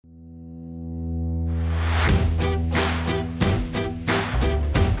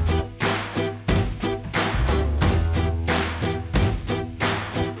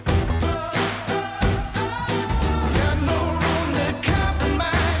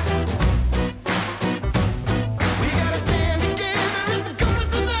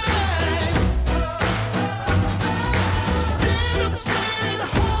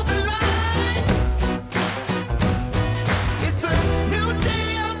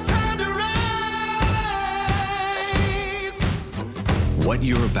What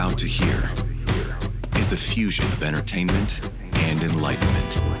you're about to hear is the fusion of entertainment and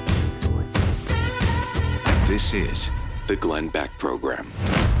enlightenment. This is the Glenn Beck Program.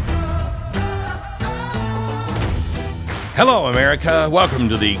 Hello, America. Welcome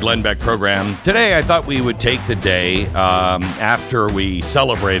to the Glenn Beck Program. Today, I thought we would take the day after we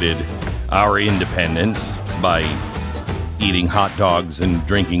celebrated our independence by eating hot dogs and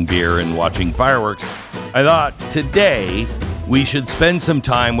drinking beer and watching fireworks. I thought today we should spend some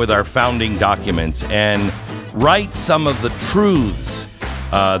time with our founding documents and write some of the truths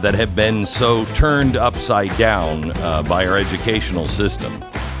that have been so turned upside down by our educational system.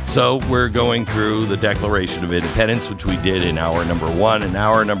 So we're going through the Declaration of Independence, which we did in hour number 1 and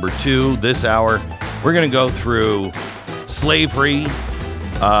hour number 2. This hour, we're going to go through slavery,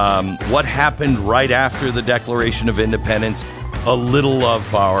 what happened right after the Declaration of Independence, a little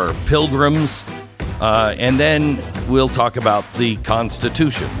of our pilgrims, and then we'll talk about the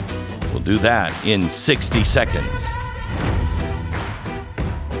Constitution. We'll do that in 60 seconds.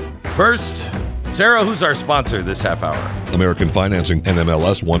 First, Sarah, who's our sponsor this half hour? American Financing,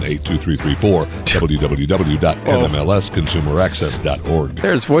 NMLS 182334, www.nmlsconsumeraccess.org.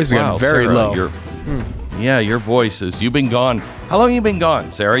 There's voice again, very Sarah, low. Yeah, your voice is, you've been gone. How long have you been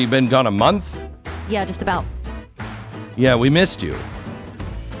gone, Sarah? You've been gone a month? Yeah, just about. Yeah, we missed you.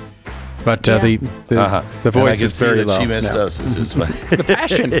 But Yeah. the voice is very low. She missed us. It's just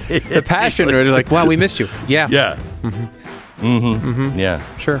The passion. We're like, wow, we missed you. Yeah. Yeah. Yeah.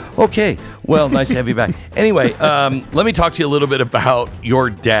 Sure. Okay. Well, nice to have you back. Anyway, let me talk to you a little bit about your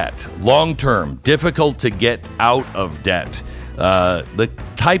debt. Long-term, difficult to get out of debt. The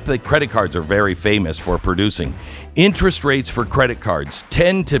type that credit cards are very famous for producing. Interest rates for credit cards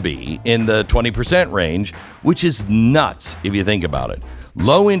tend to be in the 20% range, which is nuts if you think about it.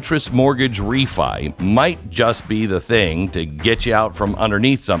 Low-interest mortgage refi might just be the thing to get you out from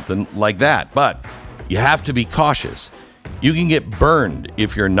underneath something like that, but you have to be cautious. You can get burned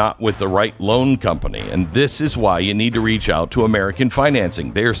if you're not with the right loan company, and this is why you need to reach out to American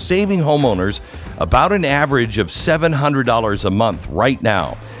Financing. They are saving homeowners about an average of $700 a month right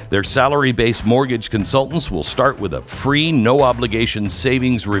now. Their salary-based mortgage consultants will start with a free, no-obligation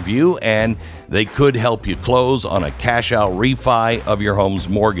savings review, and they could help you close on a cash-out refi of your home's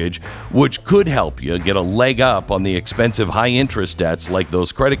mortgage, which could help you get a leg up on the expensive high-interest debts like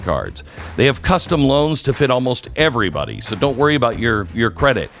those credit cards. They have custom loans to fit almost everybody, so don't worry about your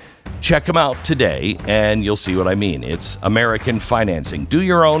credit. Check them out today, and you'll see what I mean. It's American Financing. Do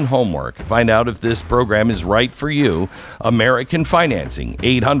your own homework. Find out if this program is right for you. American Financing,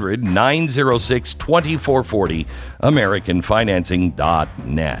 800-906-2440,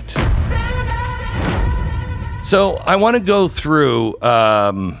 AmericanFinancing.net. So I want to go through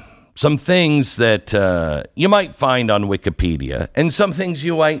some things that you might find on Wikipedia and some things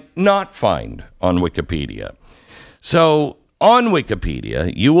you might not find on Wikipedia. So on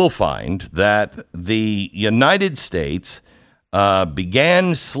Wikipedia, you will find that the United States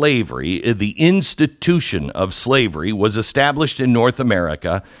began slavery. The institution of slavery was established in North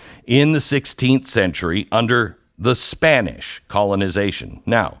America in the 16th century under the Spanish colonization.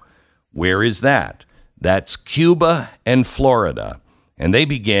 Now, where is that? That's Cuba and Florida, and they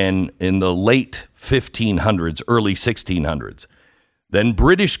began in the late 1500s, early 1600s. Then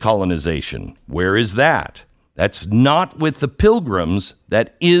British colonization, where is that? That's not with the Pilgrims,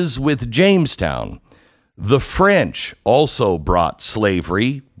 that is with Jamestown. The French also brought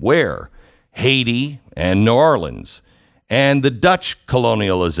slavery, where? Haiti and New Orleans. And the Dutch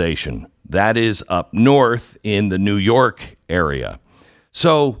colonialization, that is up north in the New York area.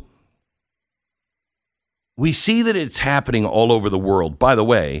 So we see that it's happening all over the world. By the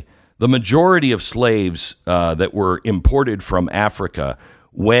way, the majority of slaves that were imported from Africa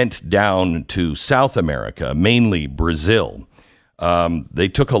went down to South America, mainly Brazil. They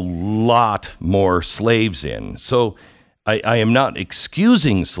took a lot more slaves in. So I am not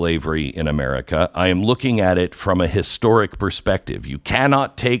excusing slavery in America. I am looking at it from a historic perspective. You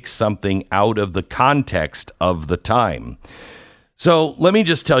cannot take something out of the context of the time. So let me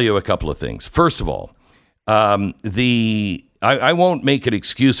just tell you a couple of things. First of all, I won't make an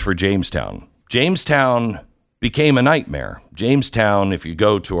excuse for Jamestown. Jamestown became a nightmare. Jamestown, if you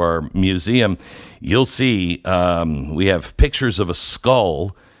go to our museum, you'll see we have pictures of a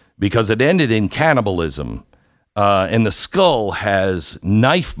skull because it ended in cannibalism. And the skull has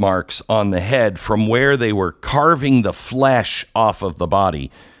knife marks on the head from where they were carving the flesh off of the body.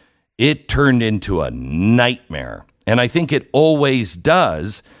 It turned into a nightmare. And I think it always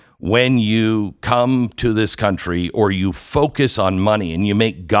does when you come to this country or you focus on money and you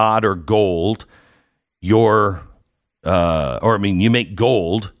make God or gold your you make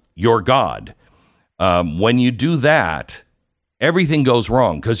gold your god. When you do that, everything goes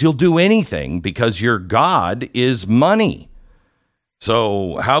wrong because you'll do anything because your god is money.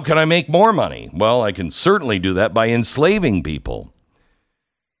 So how can I make more money? Well, I can certainly do that by enslaving people.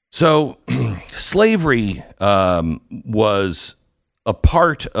 So slavery was a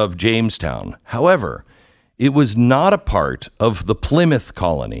part of Jamestown. However, it was not a part of the Plymouth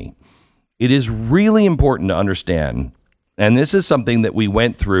colony. It is really important to understand, and this is something that we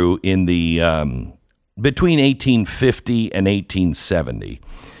went through in the between 1850 and 1870.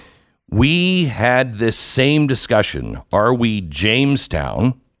 We had this same discussion. Are we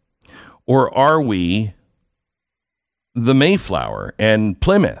Jamestown or are we the Mayflower and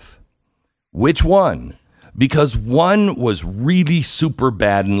Plymouth? Which one? Because one was really super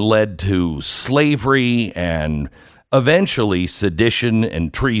bad and led to slavery and eventually sedition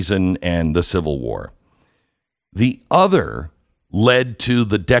and treason and the Civil War. The other led to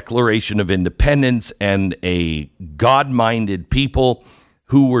the Declaration of Independence and a God-minded people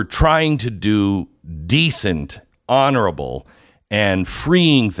who were trying to do decent, honorable, and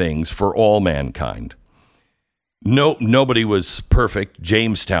freeing things for all mankind. No, nobody was perfect.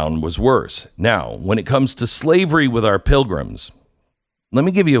 Jamestown was worse. Now, when it comes to slavery with our pilgrims, let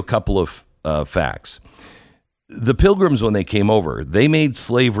me give you a couple of facts. The pilgrims, when they came over, they made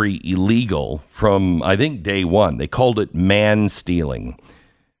slavery illegal from, I think, day one. They called it man stealing.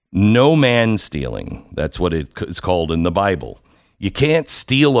 No man stealing. That's what it is called in the Bible. You can't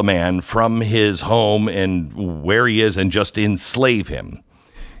steal a man from his home and where he is and just enslave him.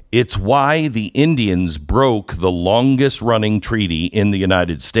 It's why the Indians broke the longest running treaty in the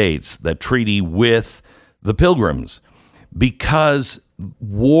United States, that treaty with the Pilgrims, because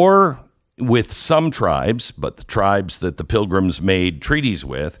war with some tribes, but the tribes that the Pilgrims made treaties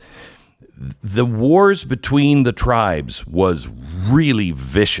with, the wars between the tribes was really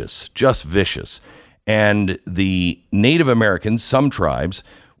vicious, just vicious. And the Native Americans, some tribes,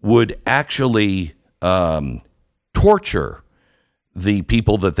 would actually torture the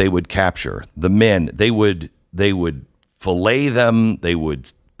people that they would capture, the men. They would fillet them. They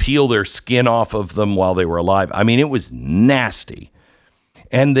would peel their skin off of them while they were alive. I mean, it was nasty.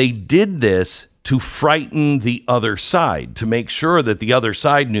 And they did this to frighten the other side, to make sure that the other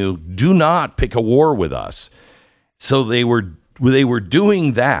side knew, do not pick a war with us. So they were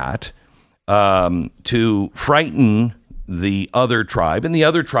doing that to frighten the other tribe, and the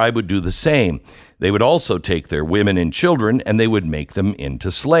other tribe would do the same. They would also take their women and children, and they would make them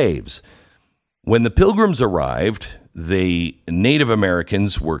into slaves. When the Pilgrims arrived, the Native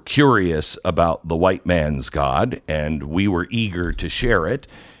Americans were curious about the white man's God, and we were eager to share it,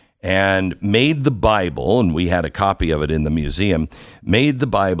 and made the Bible, and we had a copy of it in the museum, made the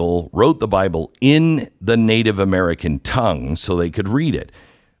Bible, wrote the Bible in the Native American tongue so they could read it.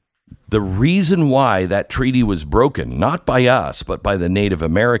 The reason why that treaty was broken, not by us, but by the Native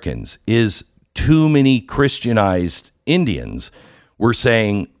Americans, is too many Christianized Indians were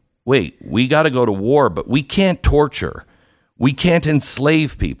saying, wait, we got to go to war, but we can't torture. We can't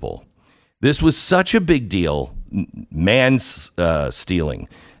enslave people. This was such a big deal, man stealing,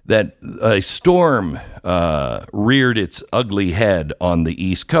 that a storm reared its ugly head on the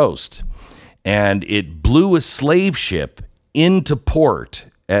East Coast, and it blew a slave ship into port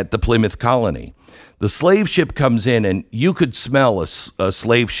at the Plymouth colony. The slave ship comes in, and you could smell a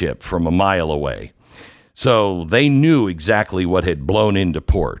slave ship from a mile away. So they knew exactly what had blown into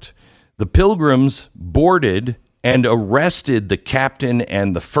port. The Pilgrims boarded and arrested the captain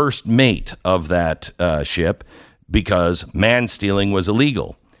and the first mate of that ship because man stealing was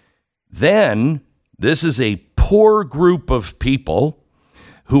illegal. Then, this is a poor group of people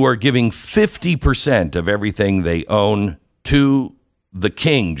who are giving 50% of everything they own to the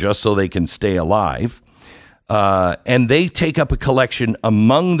king just so they can stay alive. And they take up a collection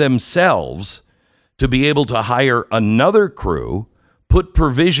among themselves to be able to hire another crew, put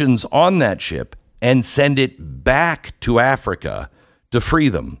provisions on that ship, and send it back to Africa to free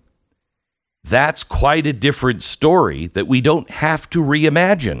them. That's quite a different story that we don't have to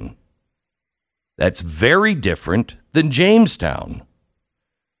reimagine. That's very different than Jamestown.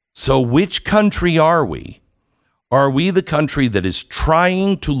 So which country are we? Are we the country that is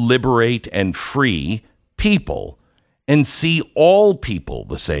trying to liberate and free people and see all people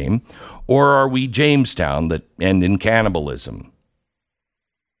the same? Or are we Jamestown that end in cannibalism?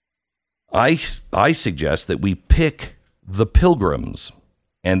 I suggest that we pick the Pilgrims,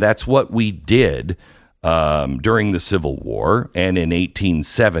 and that's what we did during the Civil War. And in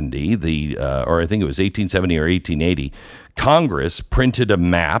 1870, or I think it was 1870 or 1880, Congress printed a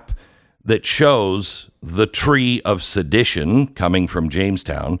map that shows the tree of sedition coming from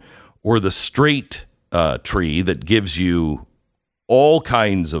Jamestown, or the straight tree that gives you all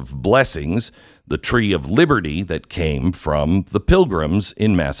kinds of blessings, the tree of liberty that came from the Pilgrims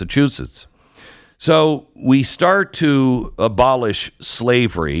in Massachusetts. So we start to abolish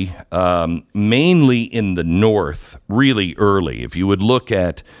slavery, mainly in the North, really early. If you would look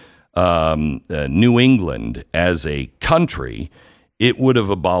at New England as a country, it would have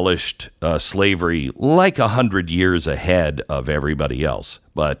abolished slavery like 100 years ahead of everybody else.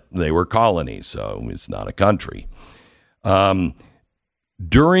 But they were colonies, so it's not a country. During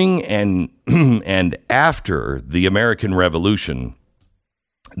and after the American Revolution,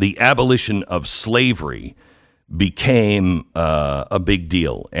 the abolition of slavery became a big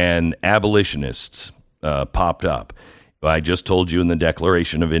deal, and abolitionists popped up. I just told you in the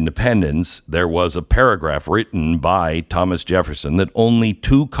Declaration of Independence, there was a paragraph written by Thomas Jefferson that only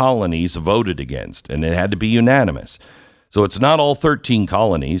 2 colonies voted against, and it had to be unanimous. So it's not all 13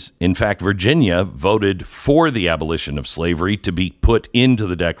 colonies. In fact, Virginia voted for the abolition of slavery to be put into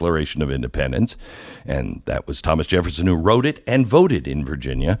the Declaration of Independence, and that was Thomas Jefferson who wrote it and voted in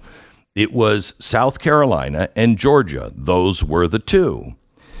Virginia. It was South Carolina and Georgia. Those were the 2.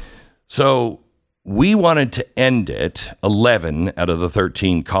 So we wanted to end it, 11 out of the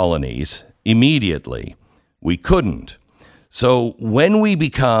 13 colonies, immediately. We couldn't. So when we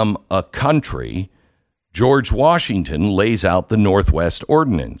become a country, George Washington lays out the Northwest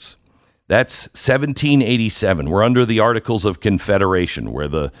Ordinance. That's 1787. We're under the Articles of Confederation, where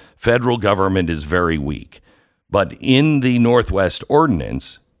the federal government is very weak. But in the Northwest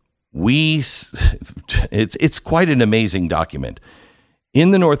Ordinance, it's quite an amazing document.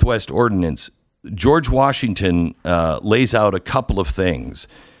 In the Northwest Ordinance, George Washington lays out a couple of things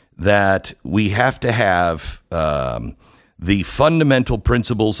that we have to have the fundamental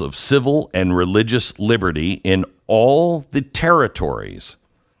principles of civil and religious liberty in all the territories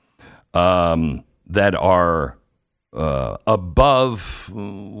that are above,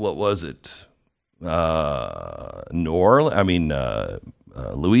 what was it?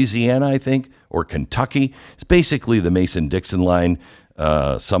 Louisiana, I think, or Kentucky. It's basically the Mason-Dixon line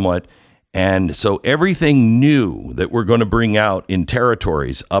somewhat. And so everything new that we're going to bring out in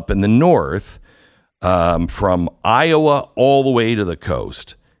territories up in the north, from Iowa all the way to the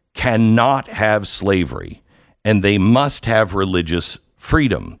coast, cannot have slavery, and they must have religious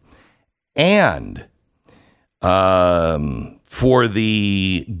freedom. And for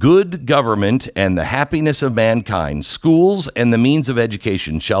the good government and the happiness of mankind, schools and the means of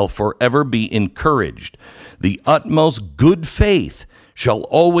education shall forever be encouraged. The utmost good faith shall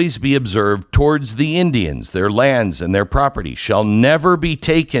always be observed towards the Indians. Their lands and their property shall never be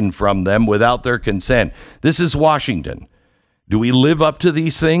taken from them without their consent. This is Washington. Do we live up to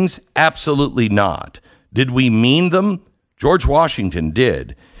these things? Absolutely not. Did we mean them? George Washington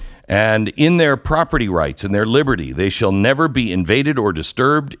did. And in their property rights and their liberty, they shall never be invaded or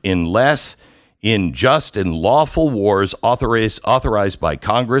disturbed unless in just and lawful wars authorized by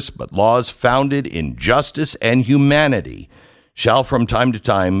Congress, but laws founded in justice and humanity shall from time to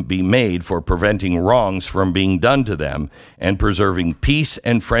time be made for preventing wrongs from being done to them and preserving peace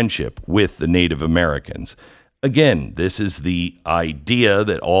and friendship with the Native Americans. Again, this is the idea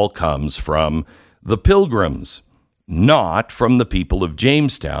that all comes from the Pilgrims, not from the people of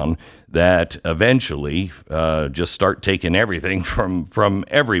Jamestown that eventually just start taking everything from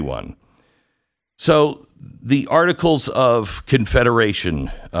everyone. So the Articles of Confederation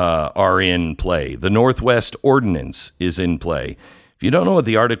are in play. The Northwest Ordinance is in play. If you don't know what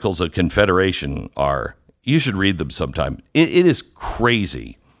the Articles of Confederation are, you should read them sometime. It is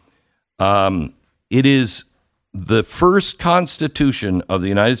crazy. It is the first Constitution of the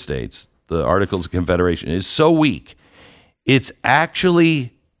United States. The Articles of Confederation is so weak. It's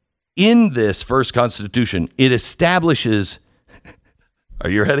actually in this first Constitution. It establishes,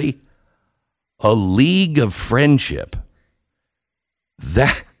 are you ready? A league of friendship.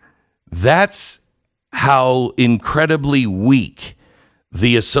 That's how incredibly weak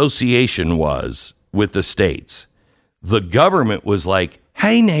the association was with the states. The government was like,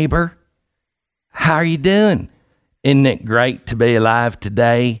 hey, neighbor, how are you doing? Isn't it great to be alive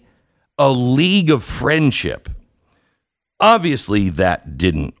today? A league of friendship. Obviously, that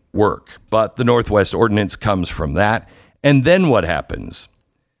didn't work, but the Northwest Ordinance comes from that. And then what happens?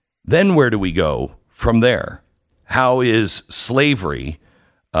 Then where do we go from there? How is slavery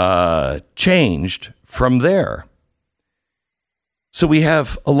changed from there? So we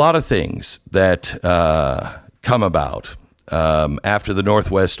have a lot of things that come about. After the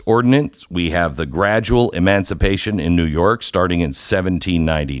Northwest Ordinance, we have the gradual emancipation in New York starting in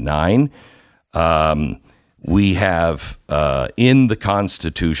 1799. We have in the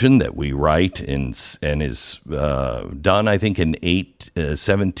Constitution that we write and is done, I think, in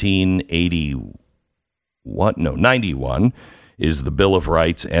 91 is the Bill of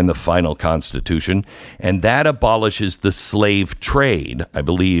Rights and the final Constitution, and that abolishes the slave trade, I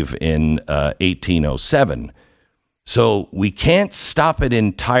believe, in 1807. So we can't stop it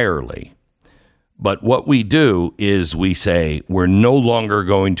entirely, but what we do is we say we're no longer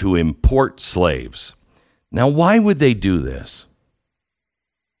going to import slaves. Now, why would they do this?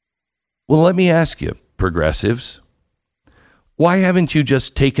 Well, let me ask you, progressives, why haven't you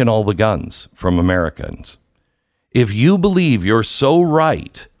just taken all the guns from Americans? If you believe you're so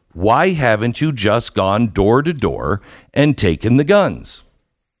right, why haven't you just gone door to door and taken the guns?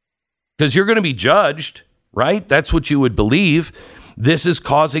 Because you're going to be judged, right? That's what you would believe. This is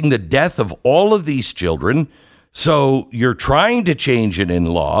causing the death of all of these children. So you're trying to change it in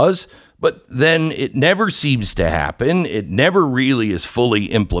laws, but then it never seems to happen. It never really is fully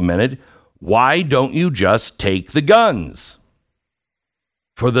implemented. Why don't you just take the guns?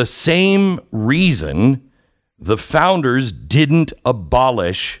 For the same reason the founders didn't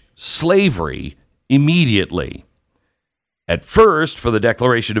abolish slavery immediately. At first, for the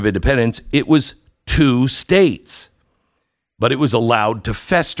Declaration of Independence, it was 2 states, but it was allowed to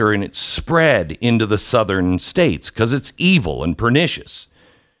fester and it spread into the southern states because it's evil and pernicious.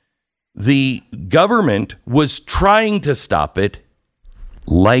 The government was trying to stop it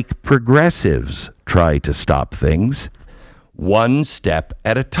like progressives try to stop things, one step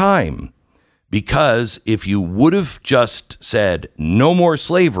at a time. Because if you would have just said no more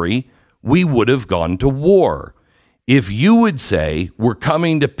slavery, we would have gone to war. If you would say we're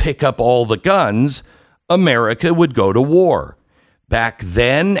coming to pick up all the guns, America would go to war. Back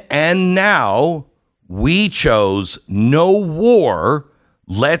then and now, we chose no war.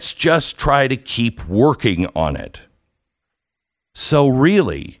 Let's just try to keep working on it. So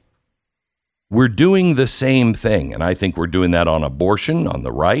really, we're doing the same thing, and I think we're doing that on abortion on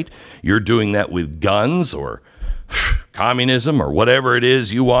the right. You're doing that with guns or communism or whatever it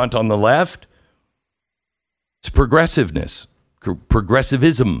is you want on the left. It's progressiveness,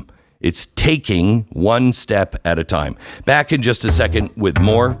 progressivism. It's taking one step at a time. Back in just a second with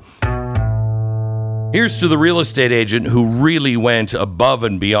more. Here's to the real estate agent who really went above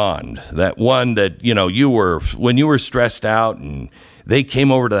and beyond. That one that, you were, when you were stressed out and they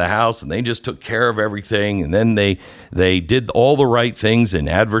came over to the house and they just took care of everything. And then they did all the right things in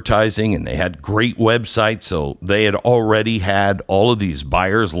advertising and they had great websites. So they had already had all of these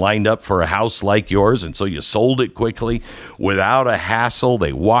buyers lined up for a house like yours. And so you sold it quickly without a hassle.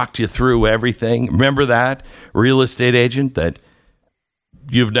 They walked you through everything. Remember that real estate agent that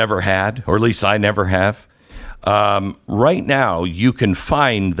you've never had, or at least I never have? Right now, you can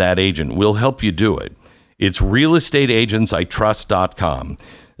find that agent. We'll help you do it. It's realestateagentsitrust.com.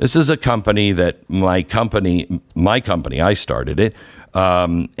 This is a company that my company, I started it.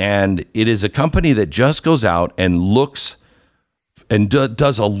 And it is a company that just goes out and looks and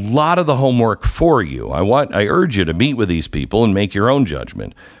does a lot of the homework for you. I urge you to meet with these people and make your own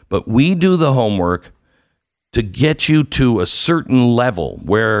judgment. But we do the homework to get you to a certain level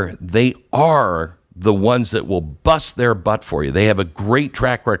where they are the ones that will bust their butt for you. They have a great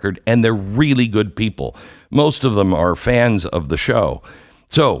track record and they're really good people. Most of them are fans of the show.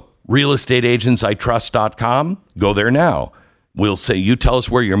 So, realestateagentsitrust.com, go there now. We'll say, you tell us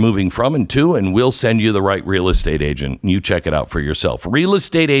where you're moving from and to, and we'll send you the right real estate agent. You check it out for yourself.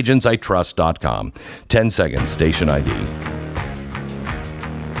 realestateagentsitrust.com. 10 seconds, station ID.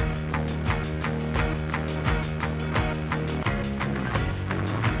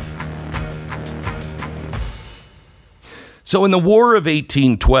 So in the War of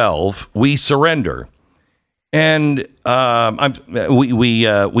 1812, we surrender, and we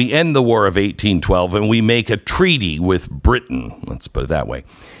end the War of 1812, and we make a treaty with Britain. Let's put it that way.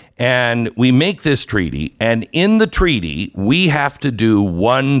 And we make this treaty, and in the treaty, we have to do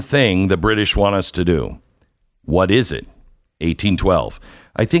one thing the British want us to do. What is it? 1812.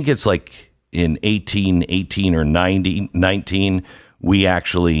 I think it's like in 1818 or 19, we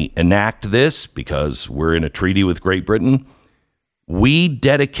actually enact this because we're in a treaty with Great Britain. We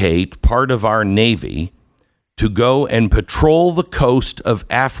dedicate part of our Navy to go and patrol the coast of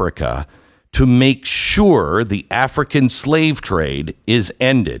Africa to make sure the African slave trade is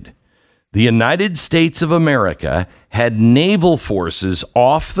ended. The United States of America had naval forces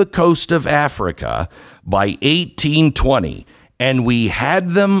off the coast of Africa by 1820, and we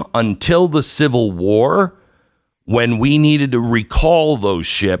had them until the Civil War, when we needed to recall those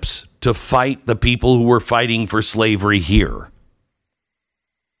ships to fight the people who were fighting for slavery here.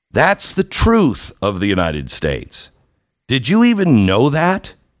 That's the truth of the United States. Did you even know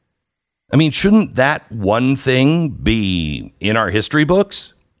that? I mean, shouldn't that one thing be in our history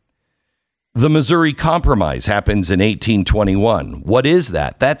books? The Missouri Compromise happens in 1821. What is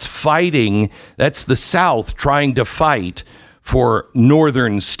that? That's fighting. That's the South trying to fight for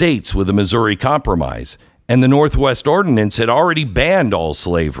northern states with the Missouri Compromise. And the Northwest Ordinance had already banned all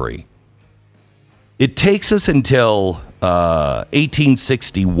slavery. It takes us until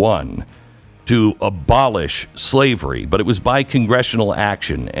 1861 to abolish slavery, but it was by congressional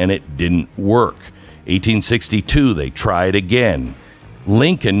action, and it didn't work. 1862, they tried again.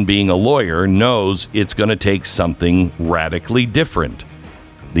 Lincoln, being a lawyer, knows it's going to take something radically different.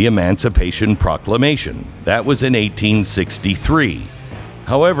 The Emancipation Proclamation. That was in 1863.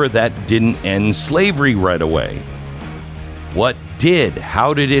 However, that didn't end slavery right away. What did?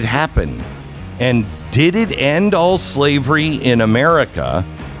 How did it happen? And did it end all slavery in America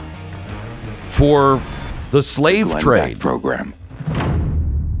for the slave trade program?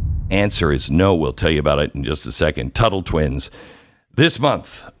 Answer is no. We'll tell you about it in just a second. Tuttle Twins. This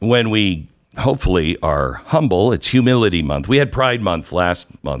month, when we hopefully are humble, it's Humility Month. We had Pride Month last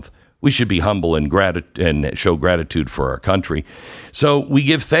month. We should be humble and show gratitude for our country. So we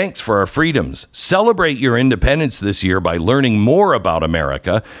give thanks for our freedoms. Celebrate your independence this year by learning more about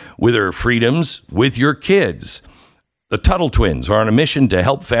America with her freedoms with your kids. The Tuttle Twins are on a mission to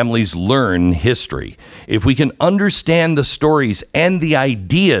help families learn history. If we can understand the stories and the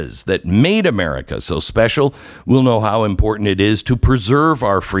ideas that made America so special, we'll know how important it is to preserve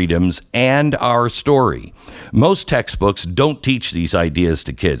our freedoms and our story. Most textbooks don't teach these ideas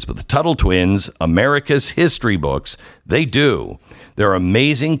to kids, but the Tuttle Twins, America's history books, they do. They're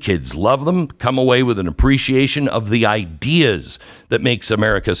amazing. Kids love them, come away with an appreciation of the ideas that makes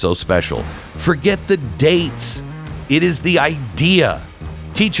America so special. Forget the dates. It is the idea.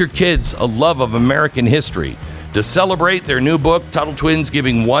 Teach your kids a love of American history. To celebrate their new book, Tuttle Twins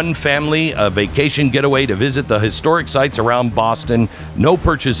giving one family a vacation getaway to visit the historic sites around Boston. No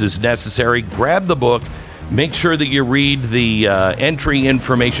purchase is necessary. Grab the book. Make sure that you read the entry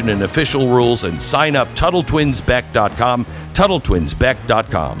information and official rules and sign up. TuttleTwinsBeck.com.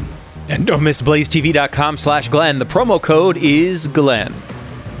 TuttleTwinsBeck.com. And don't miss BlazeTV.com/Glenn. The promo code is Glenn.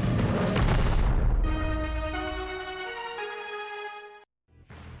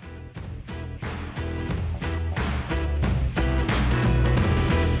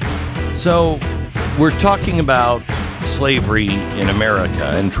 So we're talking about slavery in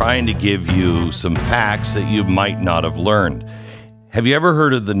America and trying to give you some facts that you might not have learned. Have you ever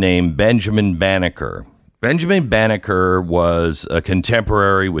heard of the name Benjamin Banneker? Benjamin Banneker was a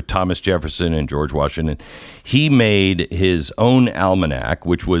contemporary with Thomas Jefferson and George Washington. He made his own almanac,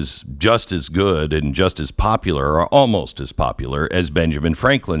 which was just as good and just as popular, or almost as popular, as Benjamin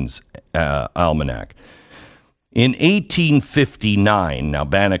Franklin's almanac. In 1859, now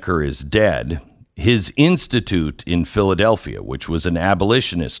Banneker is dead, his institute in Philadelphia, which was an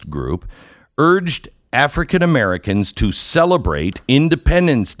abolitionist group, urged African Americans to celebrate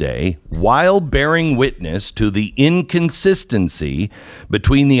Independence Day while bearing witness to the inconsistency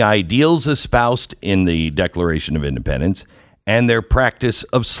between the ideals espoused in the Declaration of Independence and their practice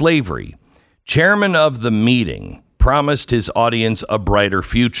of slavery. Chairman of the meeting promised his audience a brighter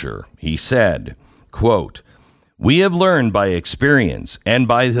future. He said, quote, "We have learned by experience and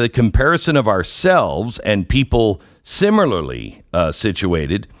by the comparison of ourselves and people similarly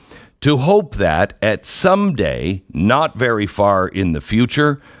situated to hope that at some day, not very far in the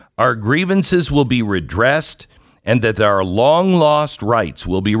future, our grievances will be redressed and that our long-lost rights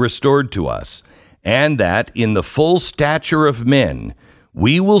will be restored to us, and that in the full stature of men,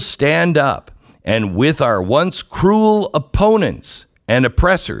 we will stand up and with our once cruel opponents and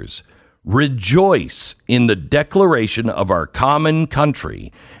oppressors rejoice in the declaration of our common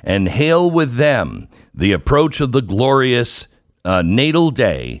country and hail with them the approach of the glorious natal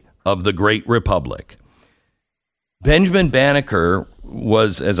day of the great republic." Benjamin Banneker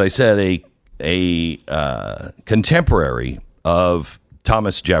was, as I said, a contemporary of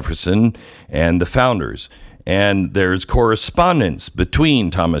Thomas Jefferson and the founders. And there's correspondence between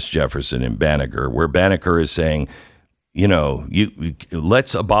Thomas Jefferson and Banneker, where Banneker is saying, you know,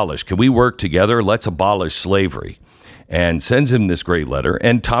 let's abolish. Can we work together? Let's abolish slavery. And sends him this great letter.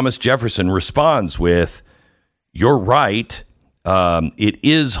 And Thomas Jefferson responds with, "You're right. It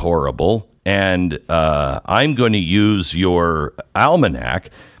is horrible. And I'm going to use your almanac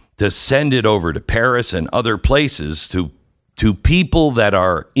to send it over to Paris and other places to to people that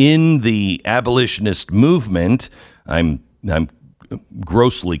are in the abolitionist movement. I'm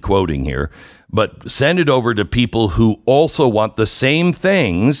grossly quoting here, but send it over to people who also want the same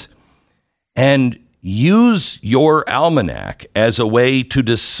things, and use your almanac as a way to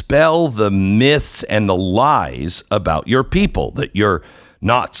dispel the myths and the lies about your people, that you're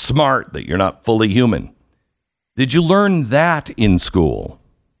not smart, that you're not fully human. Did you learn that in school?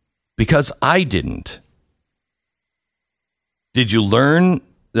 Because I didn't. Did you learn?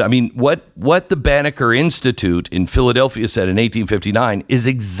 I mean, what the Banneker Institute in Philadelphia said in 1859 is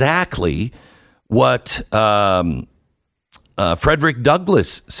exactly what Frederick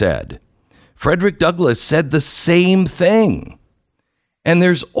Douglass said. Frederick Douglass said the same thing. And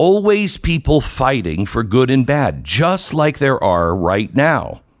there's always people fighting for good and bad, just like there are right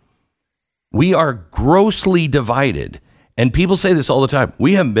now. We are grossly divided. And people say this all the time.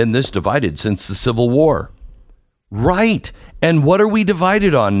 We haven't been this divided since the Civil War. Right. And what are we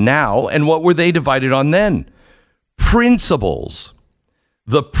divided on now? And what were they divided on then? Principles.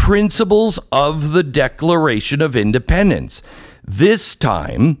 The principles of the Declaration of Independence. This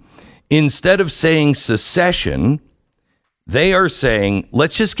time, instead of saying secession, they are saying,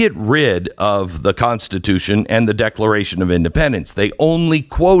 let's just get rid of the Constitution and the Declaration of Independence. They only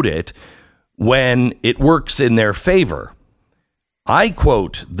quote it when it works in their favor. I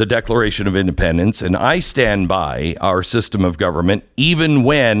quote the Declaration of Independence, and I stand by our system of government even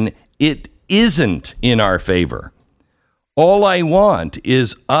when it isn't in our favor. All I want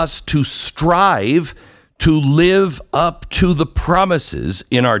is us to strive to live up to the promises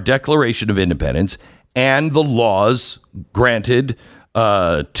in our Declaration of Independence and the laws granted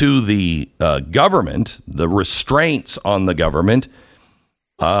to the government, the restraints on the government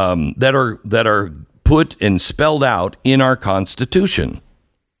that are put and spelled out in our Constitution.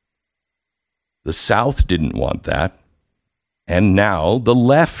 The South didn't want that, and now the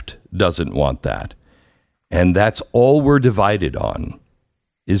left doesn't want that. And that's all we're divided on,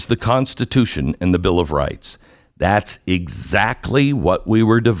 is the Constitution and the Bill of Rights. That's exactly what we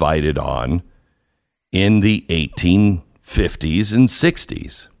were divided on in the 1850s and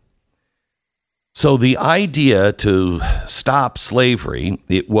 60s. So the idea to stop slavery,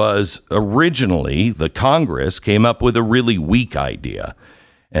 it was originally, the Congress came up with a really weak idea.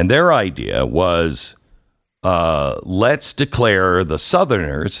 And their idea was, let's declare the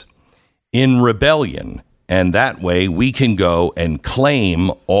Southerners in rebellion. And that way we can go and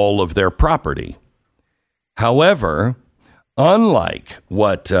claim all of their property. However, unlike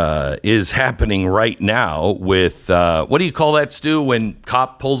what is happening right now with, what do you call that, Stu, when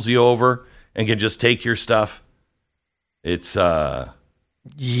cop pulls you over and can just take your stuff? It's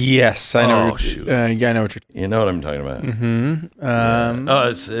yes, I know. Shoot. Yeah, I know what you're. You know what I'm talking about. Mm-hmm.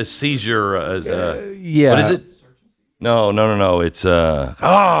 It's a seizure. Yeah. What is it? No. It's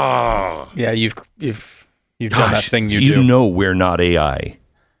Yeah, you've done that thing you do. You know we're not AI.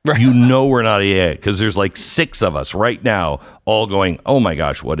 Right. You know we're not AI because there's like 6 of us right now all going, oh my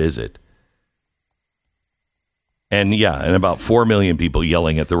gosh, what is it? And and about 4 million people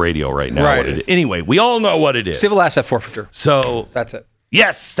yelling at the radio right now. Right. What it is. Anyway, we all know what it is. Civil asset forfeiture. So that's it.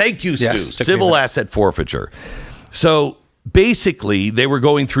 Yes, thank you, Stu. Yes, civil asset forfeiture. So basically, they were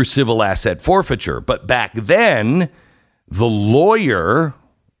going through civil asset forfeiture. But back then, the lawyer,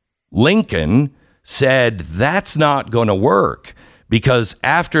 Lincoln, said that's not going to work because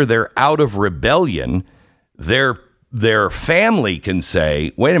after they're out of rebellion, their family can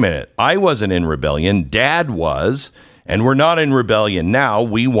say, wait a minute, I wasn't in rebellion, Dad was, and we're not in rebellion now.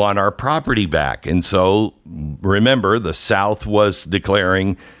 We want our property back. And so, remember, the South was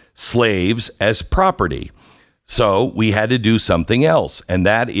declaring slaves as property. So we had to do something else, and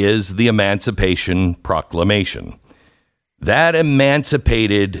that is the Emancipation Proclamation. That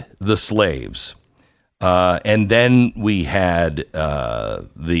emancipated the slaves. And then we had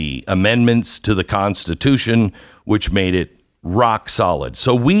the amendments to the Constitution, which made it rock solid.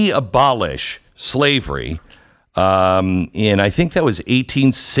 So we abolish slavery in, I think that was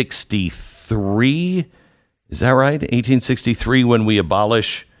 1863. Is that right? 1863, when we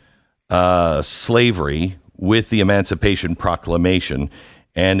abolish slavery with the Emancipation Proclamation.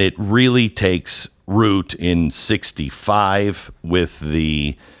 And it really takes root in 65 with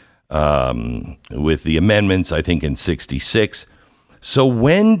the amendments, I think, in 66. So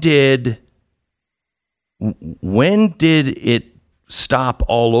when did it stop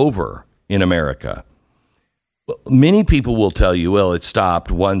all over in America? Many people will tell you, well, it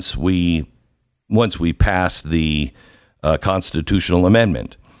stopped once we passed the constitutional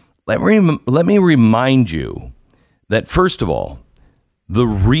amendment. Let me remind you that, first of all, the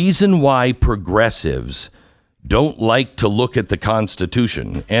reason why progressives don't like to look at the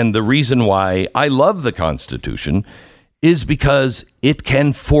Constitution. And the reason why I love the Constitution is because it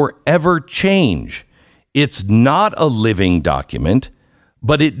can forever change. It's not a living document,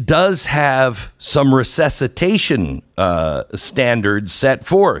 but it does have some resuscitation standards set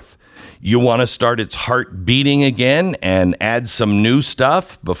forth. You want to start its heart beating again and add some new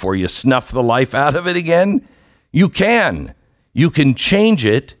stuff before you snuff the life out of it again? You can. You can change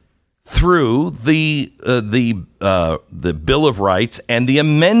it through the Bill of Rights and the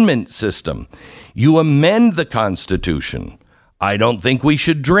amendment system. You amend the Constitution. I don't think we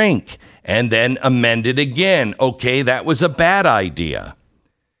should drink. And then amend it again. Okay, that was a bad idea.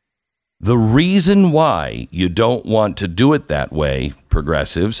 The reason why you don't want to do it that way,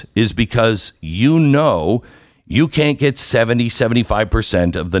 progressives, is because you know you can't get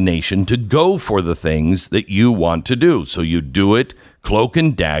 75% of the nation to go for the things that you want to do. So you do it cloak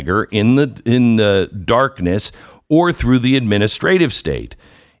and dagger in the darkness or through the administrative state.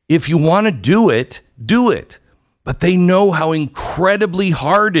 If you want to do it, do it. But they know how incredibly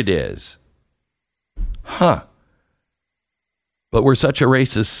hard it is. But we're such a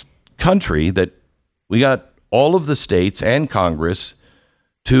racist country that we got all of the states and Congress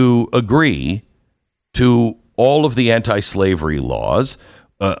to agree to all of the anti-slavery laws,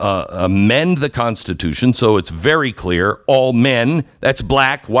 amend the Constitution so it's very clear all men, that's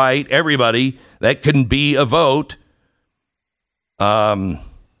black, white, everybody, that can be a vote. It's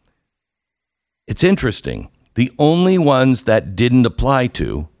interesting. The only ones that didn't apply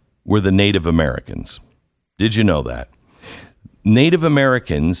to were the Native Americans. Did you know that? Native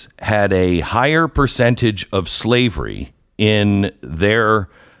Americans had a higher percentage of slavery in their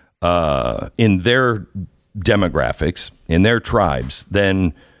demographics, in their tribes,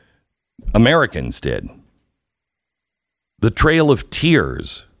 than Americans did. The Trail of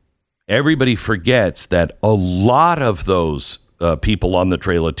Tears, everybody forgets that a lot of those people on the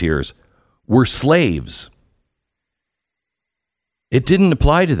Trail of Tears were slaves. It didn't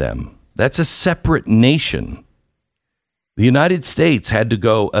apply to them. That's a separate nation. The United States had to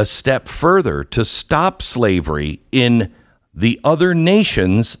go a step further to stop slavery in the other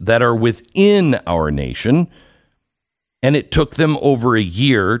nations that are within our nation. And it took them over a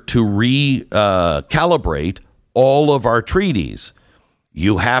year to recalibrate all of our treaties.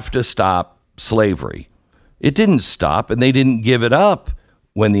 You have to stop slavery. It didn't stop, and they didn't give it up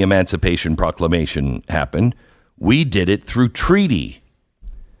when the Emancipation Proclamation happened. We did it through treaty.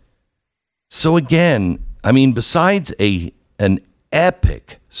 So again, I mean, besides an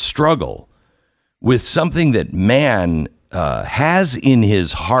epic struggle with something that man has in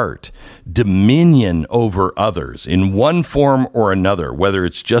his heart, dominion over others in one form or another, whether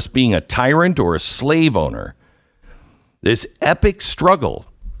it's just being a tyrant or a slave owner, this epic struggle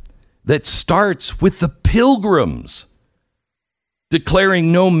that starts with the Pilgrims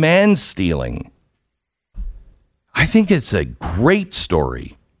declaring no man stealing. I think it's a great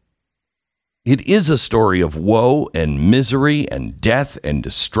story. It is a story of woe and misery and death and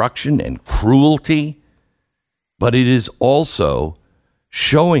destruction and cruelty, but it is also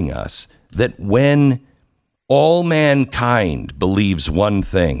showing us that when all mankind believes one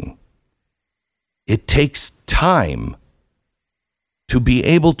thing, it takes time to be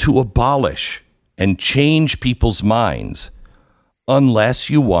able to abolish and change people's minds unless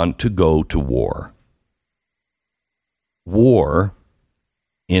you want to go to war. War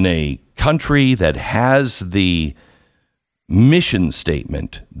in a country that has the mission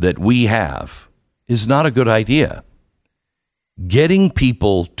statement that we have is not a good idea. Getting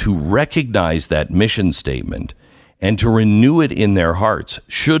people to recognize that mission statement and to renew it in their hearts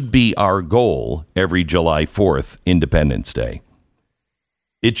should be our goal every July 4th, Independence Day.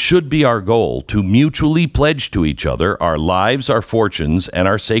 It should be our goal to mutually pledge to each other our lives, our fortunes, and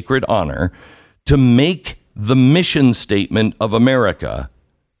our sacred honor to make the mission statement of America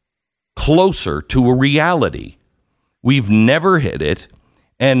closer to a reality. We've never hit it,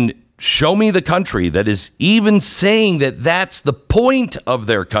 and show me the country that is even saying that that's the point of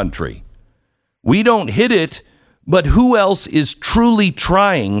their country. We don't hit it, but who else is truly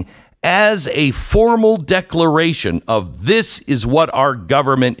trying as a formal declaration of this is what our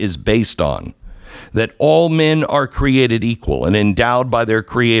government is based on? That all men are created equal and endowed by their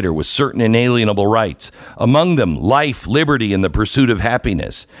Creator with certain inalienable rights, among them life, liberty, and the pursuit of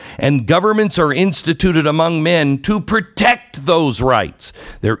happiness. And governments are instituted among men to protect those rights.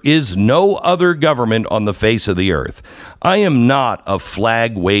 There is no other government on the face of the earth. I am not a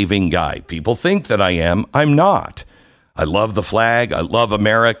flag-waving guy. People think that I am. I'm not. I love the flag. I love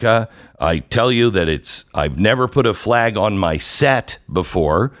America. I tell you that I've never put a flag on my set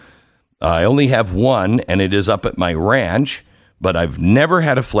before. I only have one, and it is up at my ranch, but I've never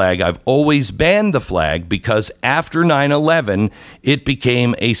had a flag. I've always banned the flag because after 9/11, it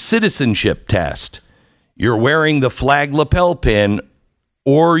became a citizenship test. You're wearing the flag lapel pin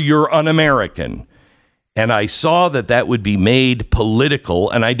or you're un-American. And I saw that would be made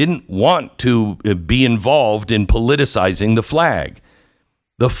political, and I didn't want to be involved in politicizing the flag.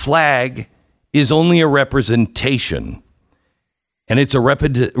 The flag is only a representation. And it's a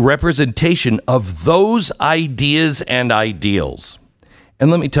representation of those ideas and ideals. And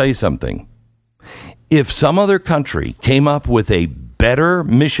let me tell you something. If some other country came up with a better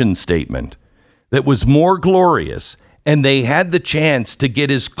mission statement that was more glorious, and they had the chance to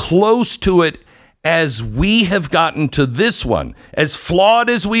get as close to it as we have gotten to this one, as flawed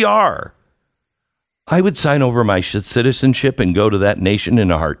as we are, I would sign over my citizenship and go to that nation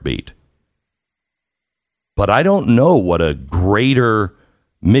in a heartbeat. But I don't know what a greater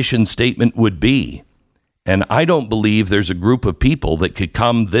mission statement would be. And I don't believe there's a group of people that could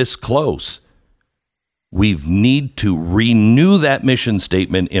come this close. We need to renew that mission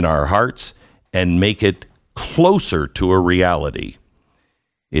statement in our hearts and make it closer to a reality.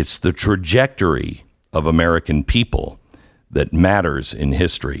 It's the trajectory of American people that matters in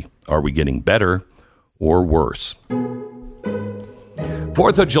history. Are we getting better or worse?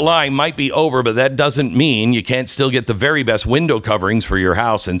 4th of July might be over, but that doesn't mean you can't still get the very best window coverings for your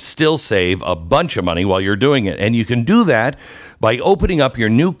house and still save a bunch of money while you're doing it. And you can do that by opening up your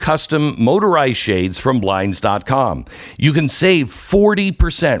new custom motorized shades from Blinds.com. You can save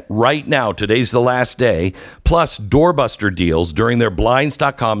 40% right now. Today's the last day, plus doorbuster deals during their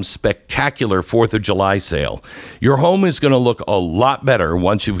Blinds.com spectacular 4th of July sale. Your home is going to look a lot better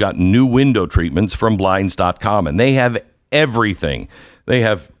once you've got new window treatments from Blinds.com, and they have everything. They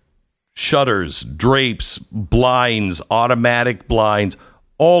have shutters, drapes, blinds, automatic blinds,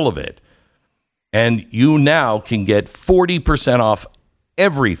 all of it. And you now can get 40% off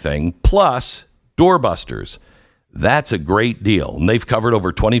everything plus doorbusters. That's a great deal. And they've covered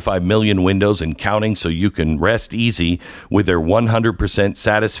over 25 million windows and counting, so you can rest easy with their 100%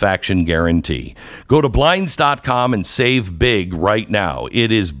 satisfaction guarantee. Go to Blinds.com and save big right now.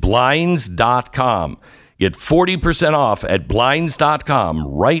 It is Blinds.com. Get 40% off at Blinds.com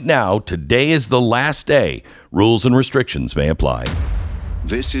right now. Today is the last day. Rules and restrictions may apply.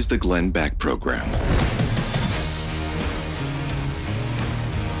 This is the Glenn Beck Program.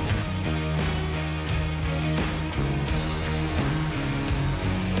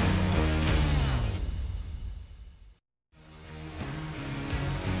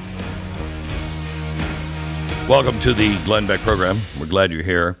 Welcome to the Glenn Beck Program. We're glad you're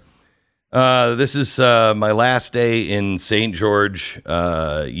here. This is my last day in St. George,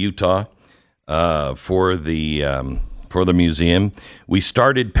 Utah, for the museum. We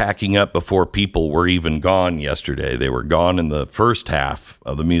started packing up before people were even gone yesterday. They were gone in the first half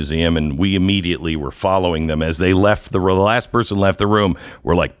of the museum, and we immediately were following them as they left. The last person left the room.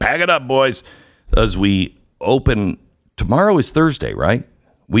 We're like, pack it up, boys, as we open. Tomorrow is Thursday, right?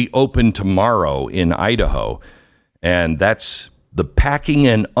 We open tomorrow in Idaho, and that's the packing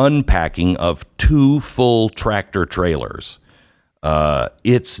and unpacking of 2 full tractor trailers.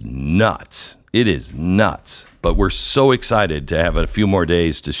 It's nuts. It is nuts. But we're so excited to have a few more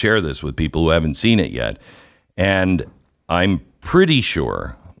days to share this with people who haven't seen it yet. And I'm pretty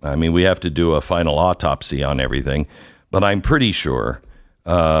sure, I mean, we have to do a final autopsy on everything, but I'm pretty sure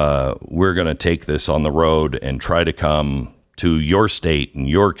we're going to take this on the road and try to come to your state and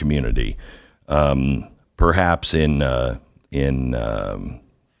your community, perhaps in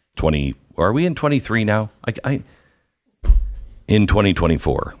 20, are we in 23 now? In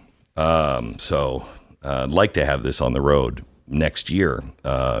 2024. So I'd like to have this on the road next year,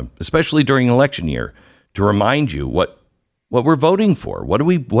 especially during election year, to remind you what we're voting for. What are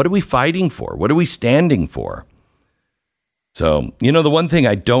we fighting for? What are we standing for? So, the one thing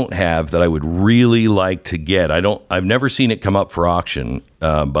I don't have that I would really like to get, I've never seen it come up for auction,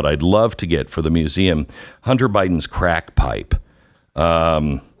 but I'd love to get for the museum, Hunter Biden's crack pipe.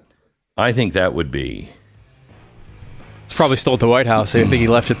 I think that would be. It's probably still at the White House. I think he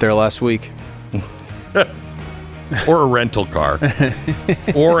left it there last week. Or a rental car.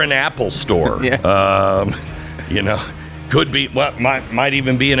 Or an Apple store. Yeah. Could be, might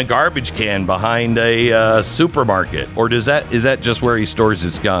even be in a garbage can behind a supermarket. Or is that just where he stores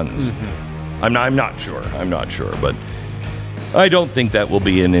his guns? Mm-hmm. I'm not sure, but I don't think that will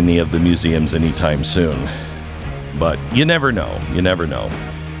be in any of the museums anytime soon. But you never know.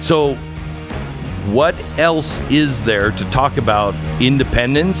 So what else is there to talk about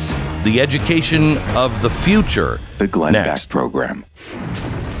independence, the education of the future? The Glenn next Beck Program.